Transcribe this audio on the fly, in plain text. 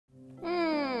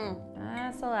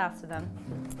the last of them.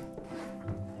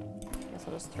 Guess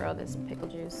I'll just throw this pickle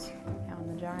juice down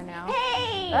in the jar now.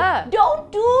 Hey!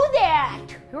 Don't do that!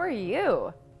 Who are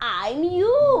you? I'm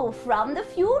you from the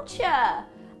future.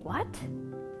 What?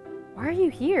 Why are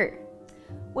you here?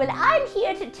 Well, I'm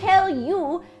here to tell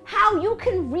you how you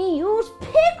can reuse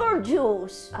pickle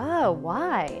juice. Oh,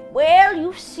 why? Well,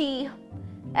 you see,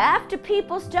 after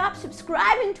people stopped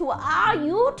subscribing to our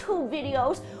YouTube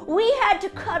videos, we had to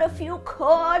cut a few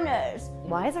corners.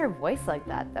 Why is our voice like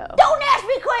that, though? Don't ask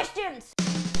me questions!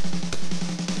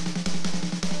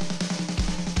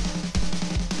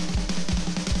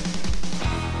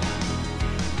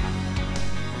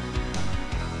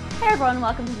 Hey everyone,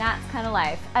 welcome to Nat's Kinda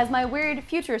Life. As my weird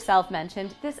future self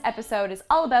mentioned, this episode is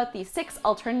all about the 6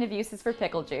 alternative uses for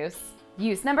pickle juice.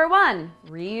 Use number 1,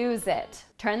 reuse it.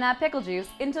 Turn that pickle juice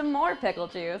into more pickle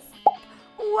juice.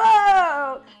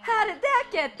 Whoa! How did that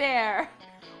get there?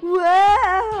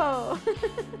 Whoa!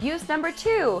 Use number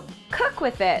 2, cook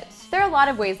with it. There are a lot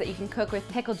of ways that you can cook with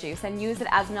pickle juice and use it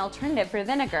as an alternative for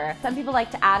vinegar. Some people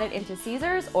like to add it into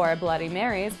Caesars or Bloody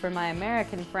Marys for my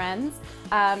American friends.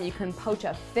 You can poach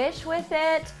a fish with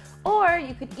it, or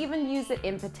you could even use it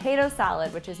in potato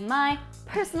salad, which is my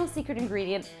personal secret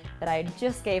ingredient that I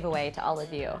just gave away to all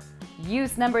of you.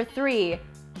 Use number 3,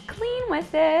 clean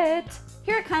with it.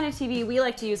 Here at KindaTV, we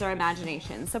like to use our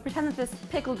imagination, so pretend that this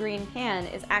pickle green pan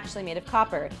is actually made of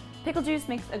copper. Pickle juice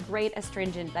makes a great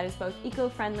astringent that is both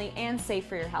eco-friendly and safe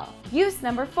for your health. Use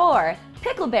number 4,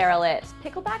 pickle barrel it.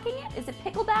 Pickle backing it? Is it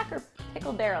pickle back or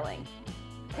pickle barreling?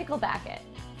 Pickle back it.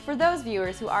 For those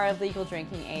viewers who are of legal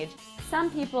drinking age,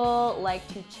 some people like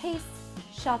to chase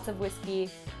shots of whiskey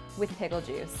with pickle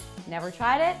juice. Never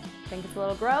tried it, think it's a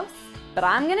little gross, but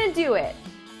I'm gonna do it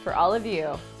for all of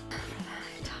you.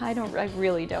 I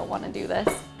really don't want to do this.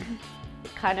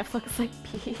 It kind of looks like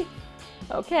pee.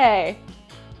 Okay.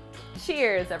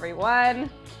 Cheers, everyone.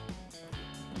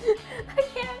 I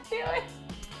can't do it.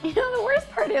 You know, the worst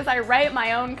part is I write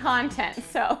my own content,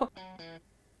 so.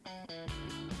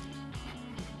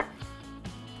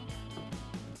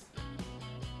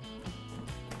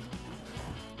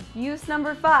 Use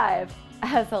number 5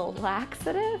 as a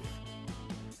laxative.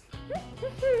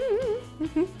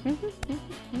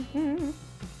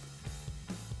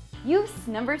 Use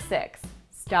number 6,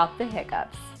 stop the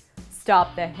hiccups.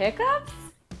 Stop the hiccups?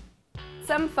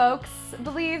 Some folks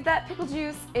believe that pickle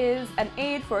juice is an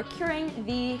aid for curing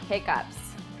the hiccups,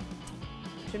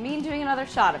 which would mean doing another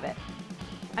shot of it.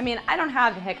 I mean, I don't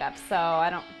have the hiccups, so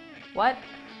I don't, what?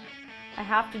 I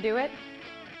have to do it?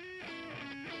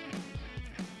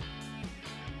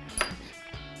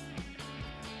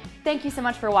 Thank you so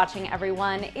much for watching,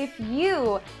 everyone. If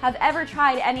you have ever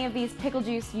tried any of these pickle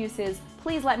juice uses,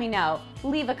 please let me know.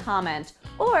 Leave a comment.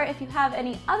 Or if you have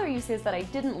any other uses that I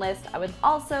didn't list, I would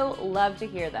also love to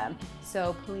hear them.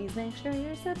 So please make sure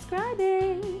you're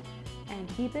subscribing and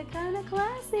keep it kind of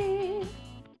classy.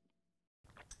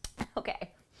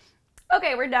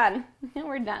 Okay, we're done.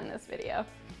 We're done this video.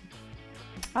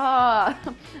 I'm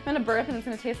gonna burp and it's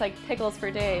gonna taste like pickles for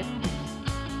days.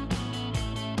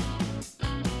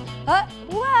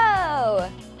 Whoa!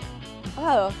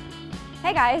 Oh,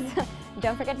 hey guys,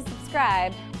 don't forget to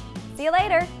subscribe. See you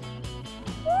later.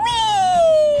 Whee!